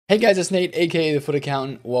Hey guys, it's Nate, aka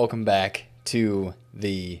TheFutAccountant. Welcome back to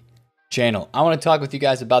the channel. I want to talk with you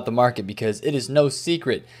guys about the market because it is no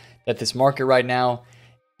secret that this market right now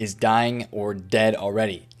is dying or dead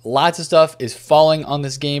already. Lots of stuff is falling on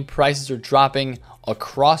this game. Prices are dropping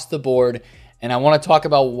across the board. And I want to talk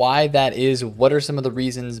about why that is, what are some of the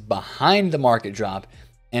reasons behind the market drop,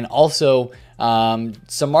 and also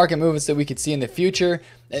some market movements that we could see in the future,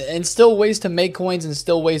 and still ways to make coins, and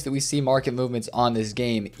still ways that we see market movements on this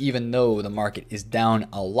game, even though the market is down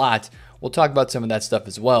a lot. We'll talk about some of that stuff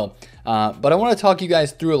as well. But I want to talk you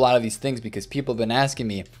guys through a lot of these things because people have been asking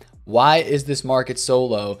me, why is this market so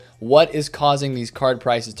low? What is causing these card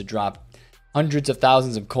prices to drop hundreds of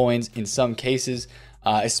thousands of coins in some cases?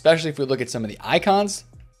 Especially if we look at some of the icons.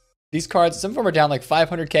 These cards, some of them are down like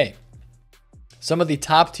 500K. Some of the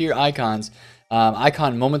top tier icons,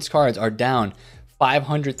 icon moments cards are down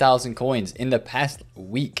 500,000 coins in the past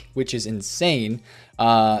week, which is insane.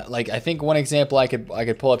 Like I think one example I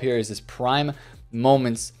could pull up here is this Prime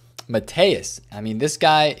Moments Mateus. I mean, this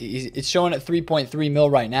guy, it's showing at 3.3 mil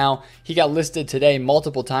right now. He got listed today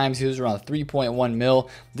multiple times. He was around 3.1 mil.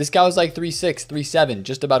 This guy was like 3.6, 3.7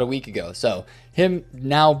 just about a week ago. So him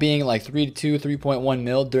now being like 3.2, 3.1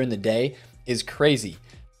 mil during the day is crazy.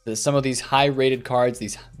 Some of these high rated cards,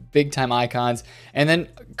 these big time icons, and then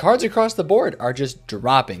cards across the board are just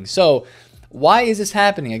dropping. So why is this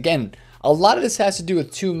happening? Again, a lot of this has to do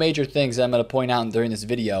with two major things that I'm going to point out during this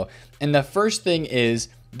video. And the first thing is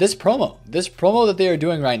this promo that they are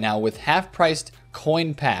doing right now with half-priced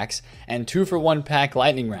coin packs and 2-for-1 pack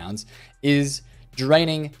lightning rounds is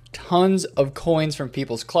draining tons of coins from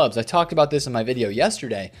people's clubs. I talked about this in my video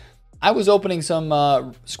yesterday. I was opening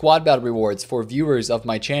some squad battle rewards for viewers of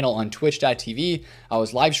my channel on twitch.tv. I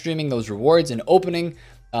was live streaming those rewards and opening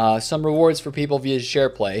some rewards for people via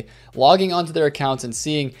SharePlay, logging onto their accounts and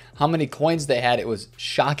seeing how many coins they had. It was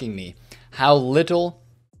shocking me how little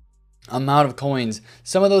amount of coins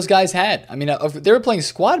some of those guys had. I mean, they were playing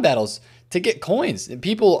squad battles to get coins.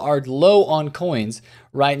 People are low on coins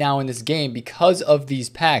right now in this game because of these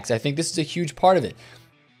packs. I think this is a huge part of it.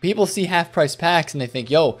 People see half-price packs and they think,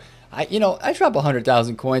 yo, I drop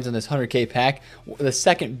 100,000 coins on this 100K pack, the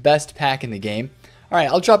second best pack in the game. All right,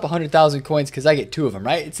 I'll drop 100,000 coins because I get 2 of them,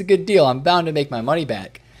 right? It's a good deal. I'm bound to make my money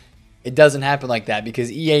back. It doesn't happen like that because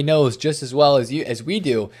EA knows just as well as we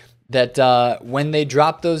do that when they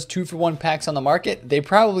drop those 2-for-1 packs on the market, they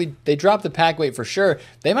drop the pack weight for sure.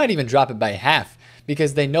 They might even drop it by half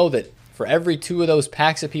because they know that for every 2 of those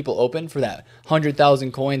packs that people open for that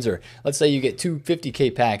 100,000 coins, or let's say you get 2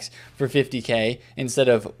 50K packs for 50K instead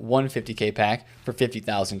of 1 50K pack for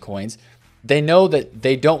 50,000 coins, they know that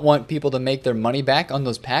they don't want people to make their money back on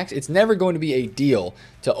those packs. It's never going to be a deal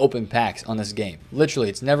to open packs on this game. Literally,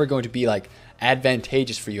 it's never going to be like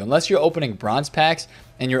advantageous for you unless you're opening bronze packs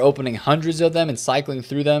and you're opening hundreds of them and cycling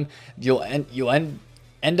through them. You'll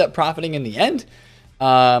end up profiting in the end.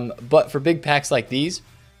 But for big packs like these,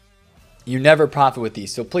 you never profit with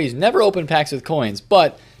these. So please never open packs with coins.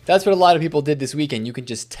 But that's what a lot of people did this weekend. You can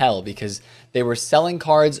just tell because they were selling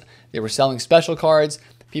cards. They were selling special cards.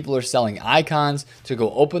 People are selling icons to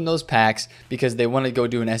go open those packs because they want to go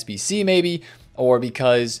do an SBC maybe, or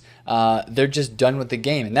because they're just done with the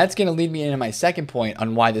game. And that's going to lead me into my second point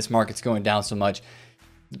on why this market's going down so much.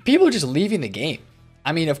 People are just leaving the game.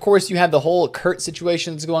 I mean, of course, you have the whole Kurt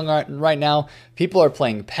situation that's going on right now. People are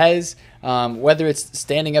playing PES, whether it's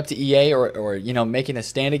standing up to EA or making a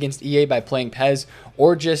stand against EA by playing PES,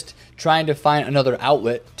 or just trying to find another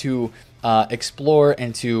outlet to explore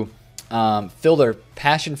and to fill their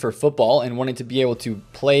passion for football and wanting to be able to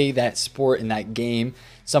play that sport in that game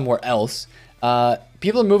somewhere else.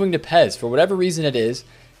 People are moving to PES for whatever reason it is.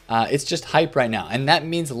 It's just hype right now, and that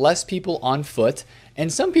means less people on foot.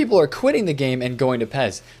 And some people are quitting the game and going to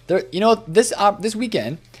PES. This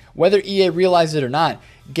weekend, whether EA realized it or not,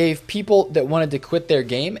 gave people that wanted to quit their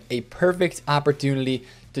game a perfect opportunity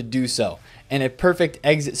to do so, and a perfect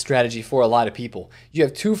exit strategy for a lot of people. You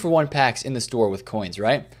have 2-for-1 packs in the store with coins,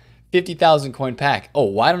 right? 50,000 coin pack. Oh,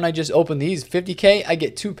 why don't I just open these? 50K, I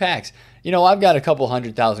get 2 packs. I've got a couple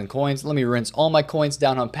 100,000 coins. Let me rinse all my coins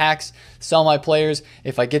down on packs, sell my players.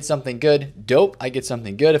 If I get something good, dope, I get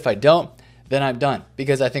something good. If I don't, then I'm done.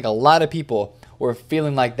 Because I think a lot of people were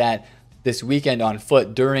feeling like that this weekend on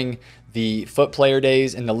foot during the foot player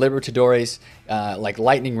days and the Libertadores like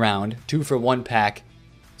lightning round 2-for-1 pack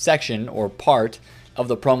section or part of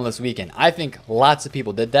the promo this weekend. I think lots of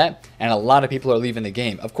people did that, and a lot of people are leaving the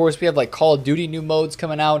game. Of course, we have like Call of Duty new modes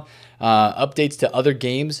coming out, updates to other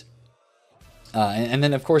games, and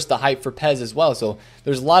then of course the hype for PES as well. So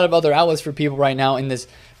there's a lot of other outlets for people right now in this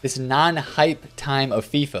this non-hype time of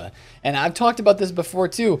FIFA. And I've talked about this before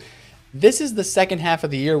too. This is the second half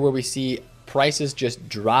of the year where we see prices just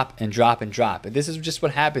drop and drop and drop. And this is just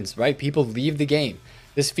what happens, right? People leave the game.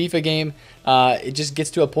 This FIFA game, it just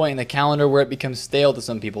gets to a point in the calendar where it becomes stale to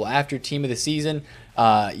some people. After team of the season,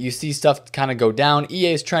 you see stuff kind of go down.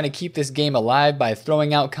 EA is trying to keep this game alive by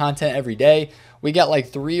throwing out content every day. We got like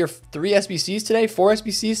three SBCs today, 4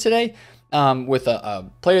 SBCs today, with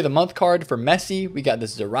a Player of the Month card for Messi. We got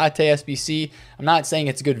this Zarate SBC. I'm not saying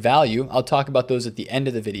it's good value. I'll talk about those at the end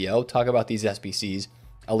of the video, talk about these SBCs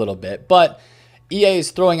a little bit. But EA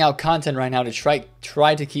is throwing out content right now to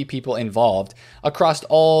try to keep people involved across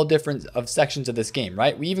all different sections of this game,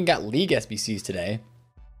 right? We even got League SBCs today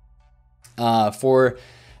for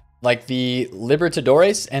like the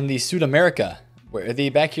Libertadores and the Sudamerica. Where are they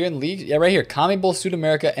back here in League? Yeah, right here. CONMEBOL,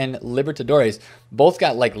 Sudamerica, and Libertadores both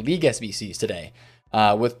got like League SBCs today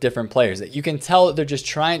with different players. That you can tell that they're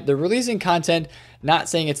just they're releasing content, not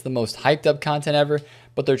saying it's the most hyped up content ever,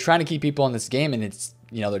 but they're trying to keep people in this game, and it's,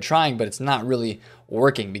 you know, they're trying, but it's not really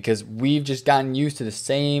working because we've just gotten used to the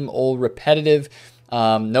same old repetitive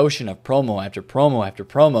notion of promo after promo after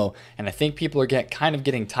promo. And I think people are kind of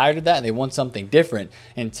getting tired of that, and they want something different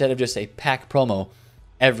instead of just a pack promo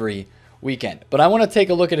every weekend. But I want to take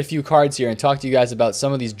a look at a few cards here and talk to you guys about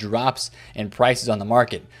some of these drops and prices on the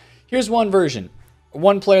market. Here's one version,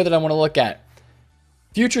 one player that I want to look at.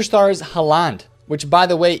 Future Stars Haaland, which, by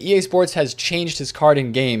the way, EA Sports has changed his card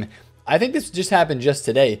in game. I think this just happened just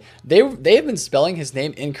today. They have been spelling his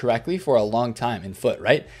name incorrectly for a long time in FUT,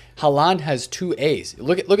 right? Haaland has 2 A's.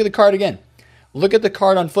 Look at the card again. Look at the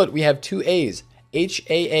card on FUT. We have 2 A's.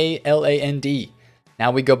 Haaland.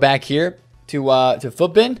 Now we go back here to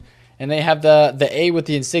FUTBin, and they have the A with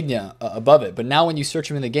the insignia above it. But now when you search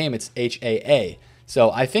him in the game, it's HAA.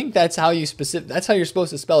 So I think that's how you're supposed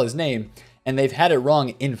to spell his name, and they've had it wrong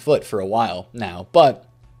in FUT for a while now. But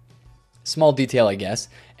small detail, I guess.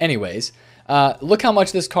 Anyways, look how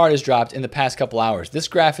much this card has dropped in the past couple hours. This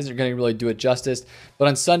graph isn't going to really do it justice, but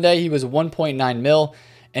on Sunday he was 1.9 mil,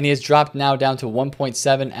 and he has dropped now down to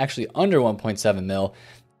 1.7, actually under 1.7 mil.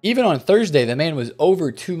 Even on Thursday, the man was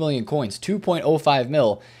over 2 million coins, 2.05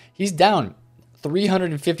 mil. He's down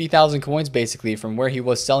 350,000 coins basically from where he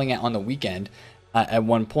was selling at on the weekend at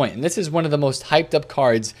one point. And this is one of the most hyped up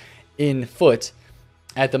cards in FUT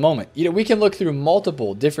at the moment. You know, we can look through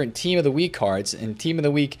multiple different Team of the Week cards and Team of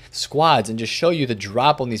the Week squads and just show you the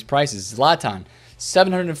drop on these prices. Zlatan,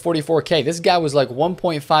 744K. This guy was like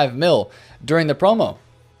 1.5 mil during the promo,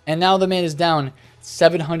 and now the man is down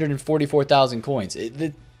 744,000 coins.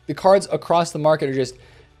 The cards across the market are just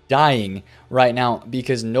dying right now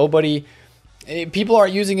because people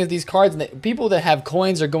aren't using these cards. People that have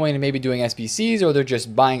coins are going and maybe doing SBCs, or they're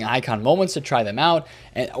just buying icon moments to try them out,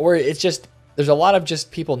 or it's just, there's a lot of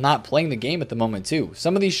just people not playing the game at the moment too.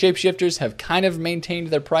 Some of these shapeshifters have kind of maintained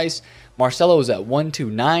their price. Marcelo is at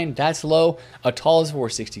 129, that's low. Atal is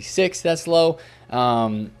 466, that's low.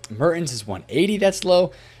 Mertens is 180, that's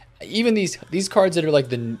low. Even these cards that are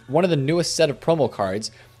like one of the newest set of promo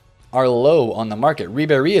cards are low on the market.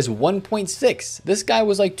 Ribéry is 1.6. This guy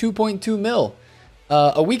was like 2.2 mil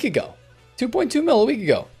a week ago. 2.2 mil a week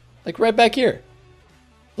ago. Like right back here.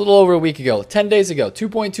 A little over a week ago. 10 days ago.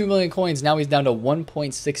 2.2 million coins. Now he's down to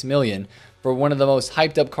 1.6 million for one of the most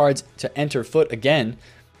hyped up cards to enter FUT again.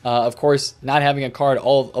 Of course, not having a card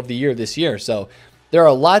all of the year this year. So there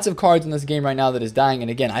are lots of cards in this game right now that is dying. And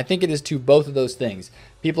again, I think it is to both of those things.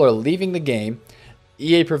 People are leaving the game.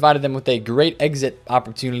 EA provided them with a great exit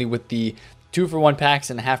opportunity with the 2-for-1 packs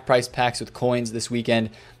and half price packs with coins this weekend.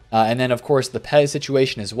 And then, of course, the PES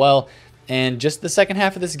situation as well. And just the second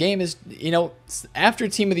half of this game is, you know, after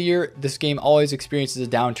Team of the Year, this game always experiences a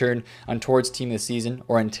downturn towards Team of the Season,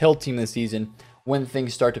 or until Team of the Season, when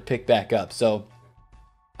things start to pick back up. So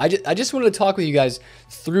I just wanted to talk with you guys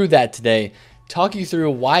through that today. Talk you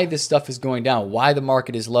through why this stuff is going down, why the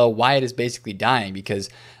market is low, why it is basically dying, because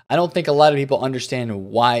I don't think a lot of people understand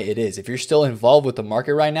why it is. If you're still involved with the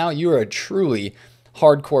market right now, you are a truly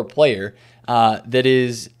hardcore player that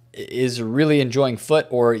is really enjoying FUT,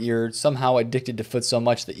 or you're somehow addicted to FUT so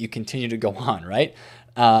much that you continue to go on, right?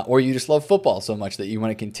 Or you just love football so much that you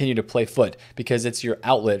want to continue to play FUT because it's your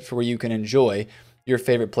outlet for where you can enjoy your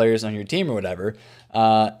favorite players on your team or whatever.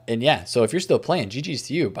 And yeah, so if you're still playing, GG's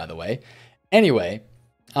to you, by the way. Anyway,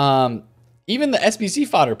 even the SBC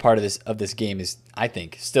fodder part of this game is, I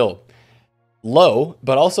think, still low,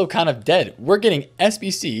 but also kind of dead. We're getting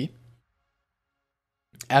SBC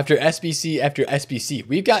after SBC after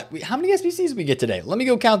SBC. How many SBCs did we get today? Let me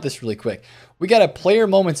go count this really quick. We got a Player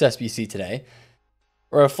Moments SBC today.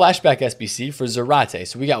 or a flashback SBC for Zarate.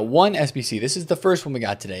 So we got one SBC. This is the first one we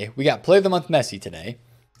got today. We got Player of the Month Messi today.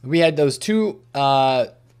 We had those two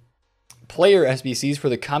player SBCs for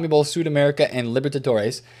the CONMEBOL Sudamerica and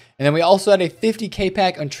Libertadores. And then we also had a 50K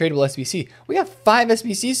pack untradeable SBC. We got 5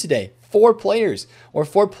 SBCs today. 4 players or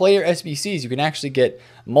 4 player SBCs. You can actually get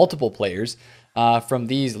multiple players from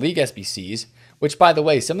these league SBCs. Which, by the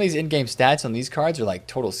way, some of these in-game stats on these cards are like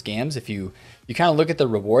total scams. If you kind of look at the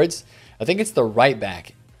rewards, I think it's the right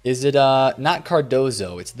back. Is it not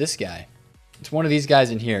Cardozo? It's this guy. It's one of these guys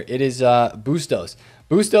in here. It is Bustos.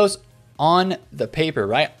 Bustos on the paper,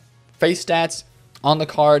 right? Face stats on the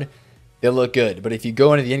card, they look good. But if you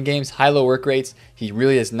go into the in-games, high-low work rates, he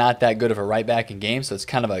really is not that good of a right back in game. So it's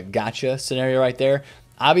kind of a gotcha scenario right there.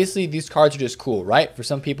 Obviously, these cards are just cool, right? For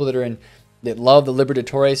some people that love the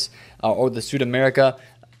Libertadores or the Sudamerica,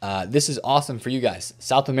 this is awesome for you guys.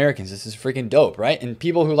 South Americans, this is freaking dope, right? And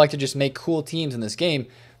people who like to just make cool teams in this game,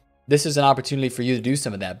 this is an opportunity for you to do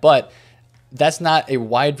some of that. But that's not a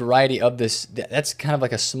wide variety of this. That's kind of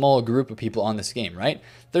like a small group of people on this game, right?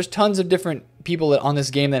 There's tons of different people on this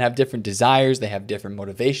game that have different desires. They have different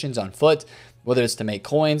motivations on foot, whether it's to make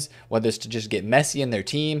coins, whether it's to just get Messi in their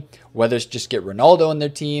team, whether it's just get Ronaldo in their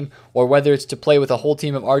team, or whether it's to play with a whole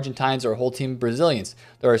team of Argentines or a whole team of Brazilians.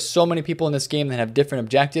 There are so many people in this game that have different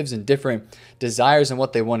objectives and different desires and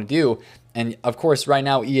what they want to do. And of course, right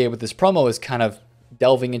now, EA with this promo is kind of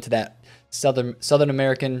delving into that Southern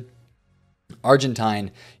American,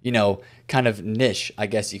 Argentine, kind of niche, I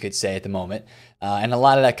guess you could say at the moment. And a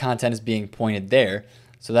lot of that content is being pointed there.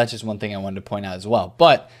 So that's just one thing I wanted to point out as well.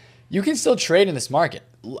 But you can still trade in this market.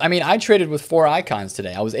 I mean, I traded with 4 icons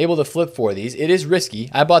today. I was able to flip 4 of these. It is risky.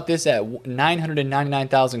 I bought this at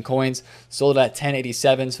 999,000 coins, sold it at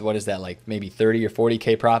 1087. So what is that, like maybe 30 or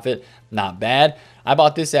 40K profit? Not bad. I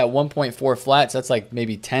bought this at 1.4 flats. That's like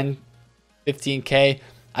maybe 10, 15K.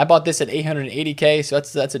 I bought this at 880K, so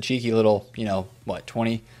that's a cheeky little,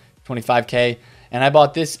 20, 25K. And I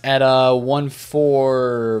bought this at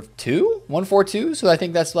 142, so I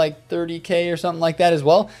think that's like 30K or something like that as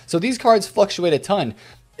well. So these cards fluctuate a ton,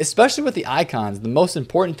 especially with the icons. The most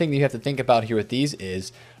important thing that you have to think about here with these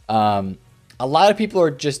is a lot of people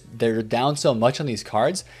are they're down so much on these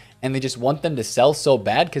cards, and they just want them to sell so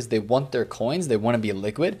bad because they want their coins, they want to be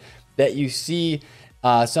liquid, that you see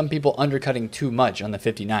some people undercutting too much on the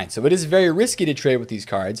 59. So it is very risky to trade with these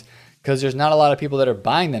cards because there's not a lot of people that are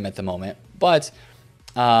buying them at the moment. But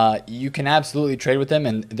you can absolutely trade with them,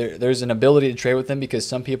 and there's an ability to trade with them because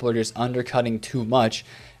some people are just undercutting too much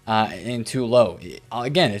and too low.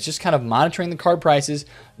 Again, it's just kind of monitoring the card prices,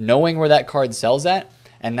 knowing where that card sells at,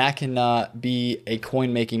 and that can be a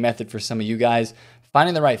coin-making method for some of you guys.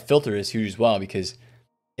 Finding the right filter is huge as well because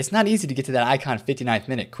it's not easy to get to that icon 59th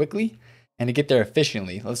minute quickly and to get there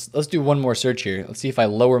efficiently. Let's do one more search here. Let's see if I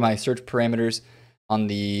lower my search parameters on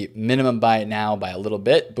the minimum buy it now by a little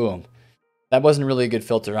bit. Boom. That wasn't really a good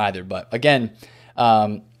filter either. But again,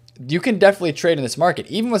 you can definitely trade in this market,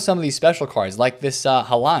 even with some of these special cards like this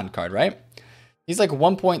Haaland card, right? He's like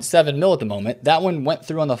 1.7 mil at the moment. That one went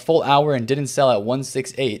through on the full hour and didn't sell at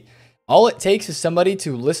 168. All it takes is somebody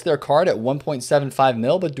to list their card at 1.75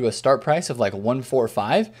 mil, but do a start price of like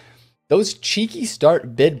 145. Those cheeky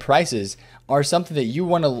start bid prices are something that you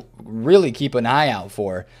want to really keep an eye out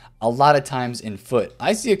for a lot of times in foot.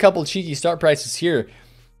 I see a couple cheeky start prices here.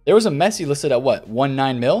 There was a Messi listed at what,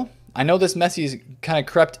 19 mil? I know this Messi's kind of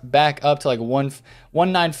crept back up to like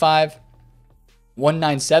 195,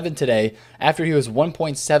 197 today after he was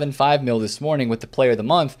 1.75 mil this morning with the player of the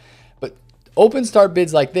month. But open start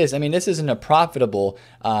bids like this, I mean, this isn't a profitable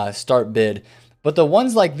start bid. But the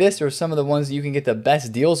ones like this are some of the ones that you can get the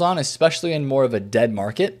best deals on, especially in more of a dead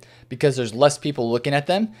market because there's less people looking at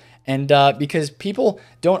them. And because people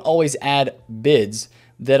don't always add bids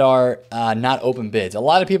that are not open bids. A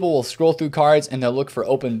lot of people will scroll through cards and they'll look for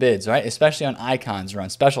open bids, right? Especially on icons or on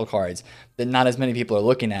special cards that not as many people are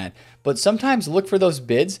looking at. But sometimes look for those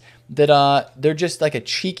bids that they're just like a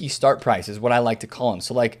cheeky start price is what I like to call them.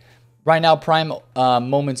 So like right now, Prime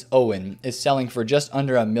Moments Owen is selling for just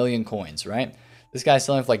under 1 million coins, right? This guy's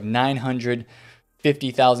selling for like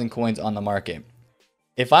 950,000 coins on the market.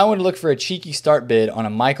 If I were to look for a cheeky start bid on a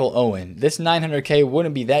Michael Owen, this 900K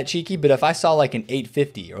wouldn't be that cheeky, but if I saw like an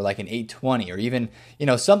 850 or like an 820 or even,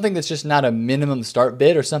 something that's just not a minimum start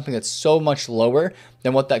bid or something that's so much lower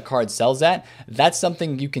than what that card sells at, that's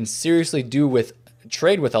something you can seriously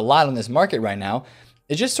trade with a lot on this market right now.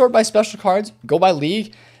 Is just sort by special cards, go by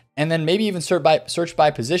league, and then maybe even search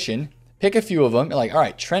by position. Pick a few of them. You're like, all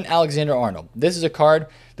right, Trent Alexander-Arnold. This is a card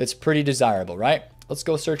that's pretty desirable, right? Let's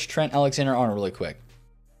go search Trent Alexander-Arnold really quick.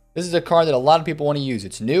 This is a card that a lot of people want to use.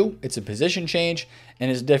 It's new, it's a position change,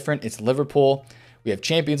 and it's different. It's Liverpool. We have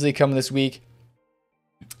Champions League coming this week.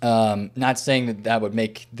 Not saying that that would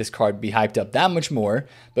make this card be hyped up that much more,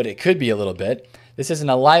 but it could be a little bit. This isn't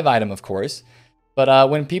a live item, of course. But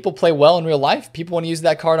when people play well in real life, people want to use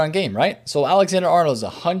that card on game, right? So Alexander-Arnold is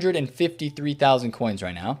 153,000 coins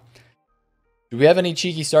right now. Do we have any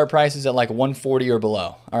cheeky start prices at like 140 or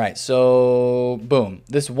below? All right, so boom.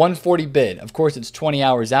 This 140 bid, of course, it's 20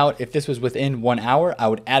 hours out. If this was within 1 hour, I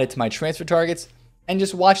would add it to my transfer targets and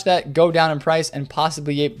just watch that go down in price and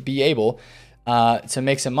possibly be able to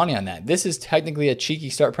make some money on that. This is technically a cheeky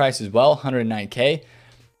start price as well, 109K,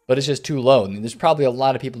 but it's just too low. I mean, there's probably a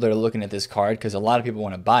lot of people that are looking at this card because a lot of people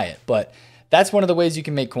want to buy it. But that's one of the ways you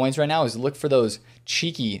can make coins right now is look for those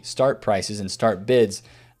cheeky start prices and start bids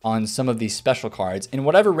on some of these special cards in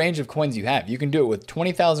whatever range of coins you have. You can do it with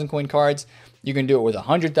 20,000 coin cards. You can do it with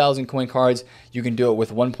 100,000 coin cards. You can do it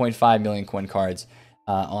with 1.5 million coin cards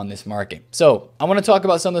on this market. So I want to talk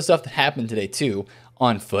about some of the stuff that happened today too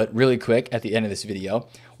on foot really quick at the end of this video.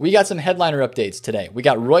 We got some headliner updates today. We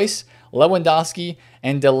got Royce, Lewandowski,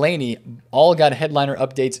 and Delaney all got headliner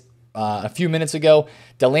updates a few minutes ago.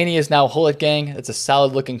 Delaney is now Hullet Gang. That's a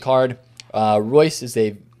solid looking card. Royce is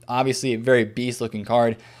obviously a very beast looking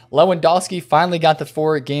card. Lewandowski finally got the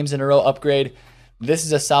 4 games in a row upgrade. This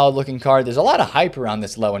is a solid looking card. There's a lot of hype around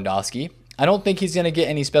this Lewandowski. I don't think he's going to get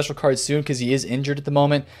any special cards soon because he is injured at the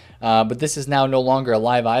moment. But this is now no longer a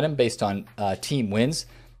live item based on team wins.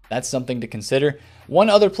 That's something to consider. One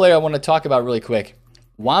other player I want to talk about really quick.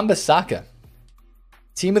 Wan-Bissaka.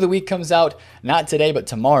 Team of the week comes out not today but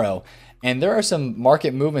tomorrow. And there are some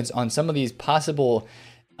market movements on some of these possible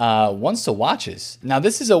ones to watches. Now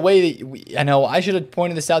this is a way that I know I should have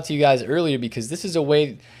pointed this out to you guys earlier because this is a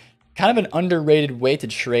way, kind of an underrated way to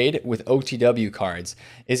trade with OTW cards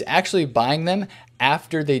is actually buying them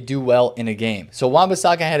after they do well in a game. So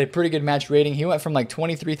Wan-Bissaka had a pretty good match rating. He went from like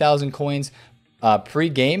 23,000 coins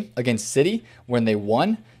pre-game against City when they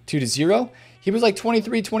won 2-0. He was like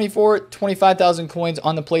 23, 24, 25,000 coins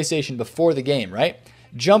on the PlayStation before the game, right?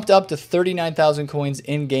 Jumped up to 39,000 coins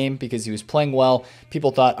in game because he was playing well.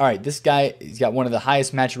 People thought, all right, this guy, he's got one of the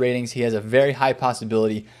highest match ratings. He has a very high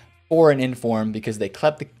possibility for an inform because they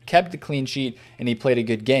kept the clean sheet and he played a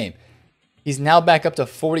good game. He's now back up to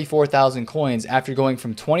 44,000 coins after going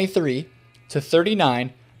from 23 to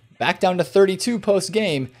 39, back down to 32 post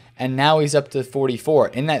game, and now he's up to 44.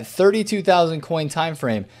 In that 32,000 coin time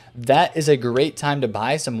frame, that is a great time to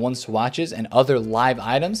buy some one swatches and other live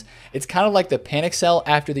items. It's kind of like the panic sell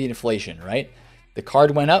after the inflation, right? The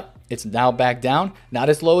card went up, it's now back down, not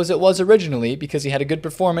as low as it was originally because he had a good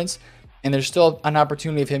performance, and there's still an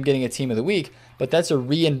opportunity of him getting a team of the week, but that's a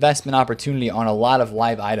reinvestment opportunity on a lot of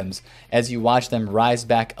live items as you watch them rise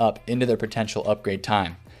back up into their potential upgrade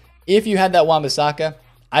time. If you had that Wan-Bissaka,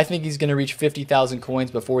 I think he's going to reach 50,000 coins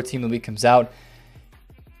before Team of the Week comes out.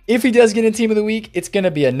 If he does get a Team of the Week, it's going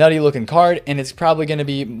to be a nutty looking card, and it's probably going to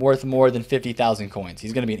be worth more than 50,000 coins.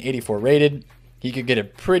 He's going to be an 84 rated. He could get a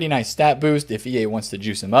pretty nice stat boost if EA wants to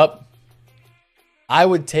juice him up. I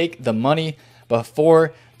would take the money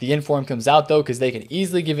before the inform comes out, though, because they could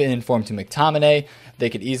easily give it an inform to McTominay. They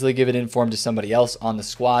could easily give it an inform to somebody else on the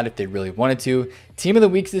squad if they really wanted to. Team of the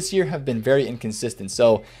Weeks this year have been very inconsistent,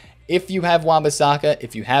 so if you have Wan-Bissaka,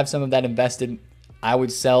 if you have some of that invested, I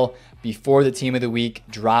would sell before the Team of the Week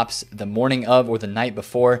drops the morning of or the night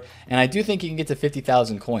before. And I do think he can get to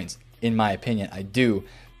 50,000 coins, in my opinion. I do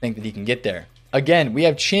think that he can get there. Again, we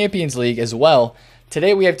have Champions League as well.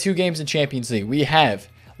 Today we have 2 games in Champions League. We have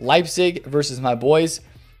Leipzig versus my boys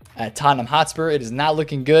at Tottenham Hotspur. It is not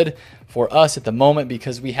looking good for us at the moment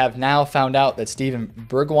because we have now found out that Steven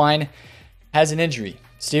Bergwijn has an injury.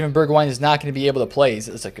 Steven Bergwijn is not going to be able to play.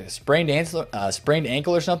 It's like a sprained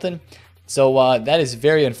ankle or something. So that is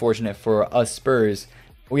very unfortunate for us Spurs.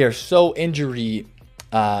 We are so injury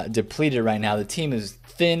depleted right now. The team is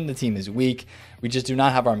thin. The team is weak. We just do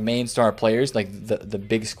not have our main star players like the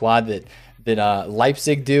big squad that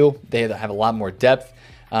Leipzig do. They have a lot more depth.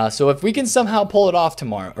 So if we can somehow pull it off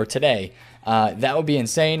tomorrow or today, that would be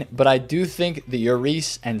insane. But I do think the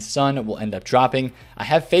Lloris and Son will end up dropping. I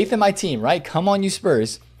have faith in my team, right? Come on, you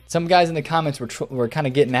Spurs. Some guys in the comments were kind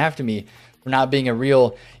of getting after me for not being a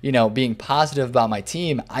real, being positive about my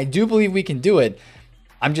team. I do believe we can do it.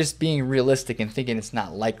 I'm just being realistic and thinking it's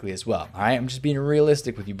not likely as well. All right, I'm just being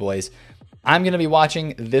realistic with you boys. I'm going to be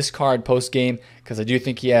watching this card post-game because I do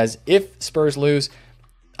think he has, if Spurs lose,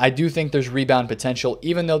 I do think there's rebound potential,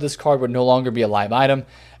 even though this card would no longer be a live item.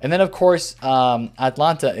 And then, of course,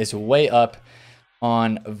 Atlanta is way up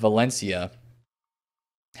on Valencia.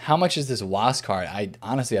 How much is this WAS card? I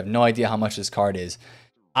honestly have no idea how much this card is.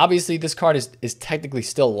 Obviously, this card is technically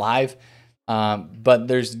still live, but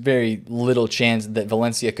there's very little chance that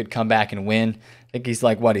Valencia could come back and win. I think he's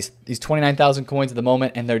like, what, he's 29,000 coins at the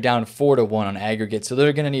moment, and they're down 4-1 on aggregate. So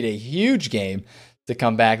they're going to need a huge game to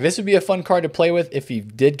come back. This would be a fun card to play with if he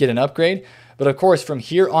did get an upgrade. But of course, from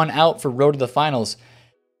here on out for Road to the Finals,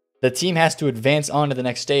 the team has to advance on to the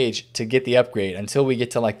next stage to get the upgrade until we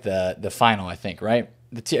get to like the final, I think, right?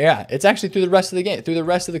 Yeah, it's actually through the rest of the game, through the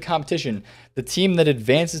rest of the competition. The team that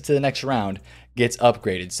advances to the next round gets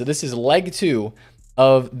upgraded. So this is leg 2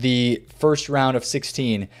 of the first round of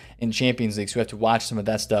 16 in Champions League. So we have to watch some of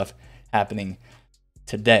that stuff happening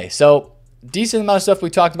today. So decent amount of stuff we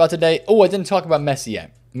talked about today. Oh, I didn't talk about Messi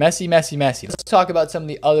yet. Messi. Let's talk about some of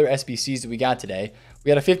the other SBCs that we got today. We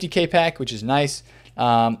got a 50K pack, which is nice.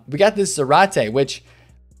 We got this Zarate, which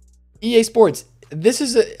EA Sports, this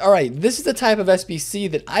is all right. This is the type of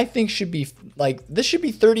SBC that I think should be like, this should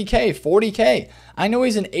be 30K, 40K. I know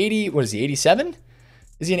he's an 80, what is he, 87?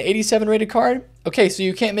 Is he an 87 rated card? Okay, so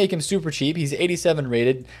you can't make him super cheap. He's 87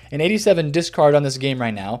 rated. An 87 discard on this game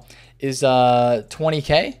right now is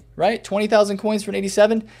 20K, right? 20,000 coins for an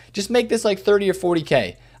 87. Just make this like 30 or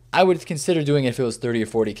 40K. I would consider doing it if it was 30 or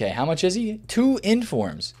 40K. How much is he? 2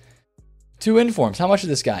 informs. 2 informs. How much is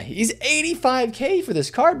this guy? He's 85K for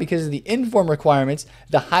this card because of the inform requirements,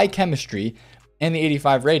 the high chemistry, and the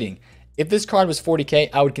 85 rating. If this card was 40K,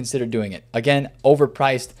 I would consider doing it. Again,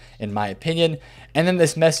 overpriced in my opinion. And then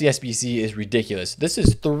this Messi SBC is ridiculous. This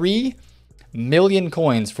is 3 million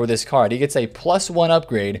coins for this card. He gets a +1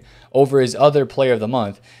 upgrade over his other player of the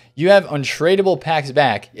month. You have untradeable packs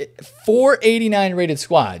back. 489 rated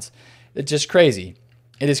squads. It's just crazy.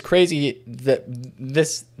 It is crazy that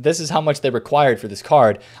this is how much they required for this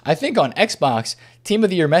card. I think on Xbox, Team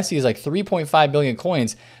of the Year Messi is like 3.5 million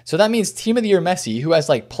coins. So that means Team of the Year Messi, who has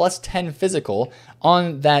like +10 physical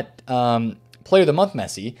on that Player of the Month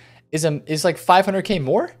Messi, is like 500K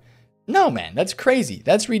more? No, man, that's crazy.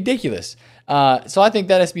 That's ridiculous. So I think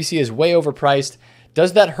that SBC is way overpriced.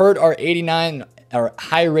 Does that hurt our 89 or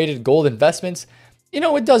high-rated gold investments? You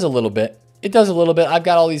know, it does a little bit. It does a little bit. I've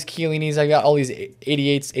got all these Chiellinis. I got all these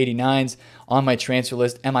 88s, 89s on my transfer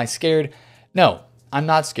list. Am I scared? No, I'm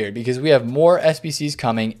not scared because we have more SBCs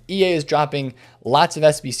coming. EA is dropping lots of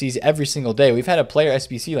SBCs every single day. We've had a player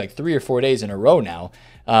SBC like 3 or 4 days in a row now.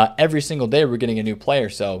 Every single day we're getting a new player.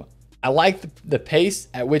 So I like the pace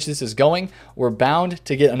at which this is going. We're bound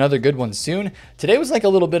to get another good one soon. Today was like a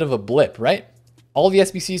little bit of a blip, right? All the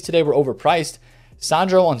SBCs today were overpriced.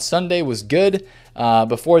 Sandro on Sunday was good.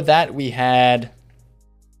 Before that, we had...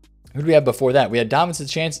 Who did we have before that? We had Davinson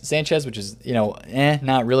Sanchez, which is, you know,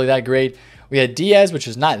 not really that great. We had Diaz, which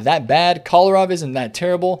is not that bad. Kolarov isn't that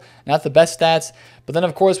terrible. Not the best stats. But then,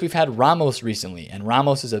 of course, we've had Ramos recently. And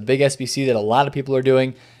Ramos is a big SBC that a lot of people are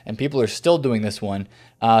doing. And people are still doing this one.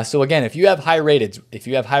 So, again, if you have high rateds,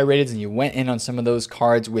 and you went in on some of those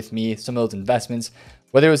cards with me, some of those investments,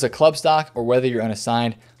 whether it was a club stock or whether you're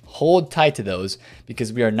unassigned, hold tight to those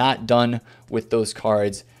because we are not done with those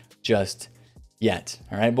cards just yet.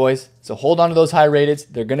 All right, boys? So hold on to those high rateds.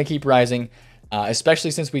 They're going to keep rising,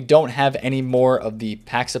 especially since we don't have any more of the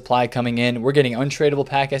pack supply coming in. We're getting untradeable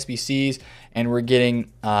pack SBCs, and we're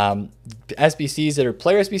getting SBCs that are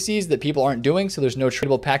player SBCs that people aren't doing, so there's no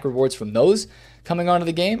tradable pack rewards from those coming onto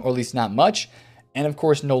the game, or at least not much. And, of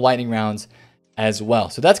course, no lightning rounds as well.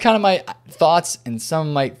 So that's kind of my thoughts and some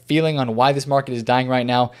of my feeling on why this market is dying right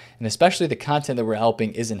now, and especially the content that we're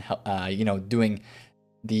helping isn't, you know, doing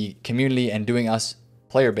the community and doing us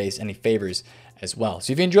player base any favors as well.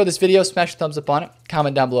 So if you enjoyed this video, smash a thumbs up on it,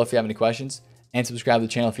 comment down below if you have any questions, and subscribe to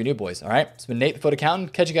the channel if you're new, boys. All right, it's been Nate, the FUT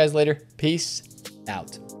Accountant. Catch you guys later. Peace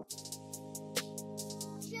out.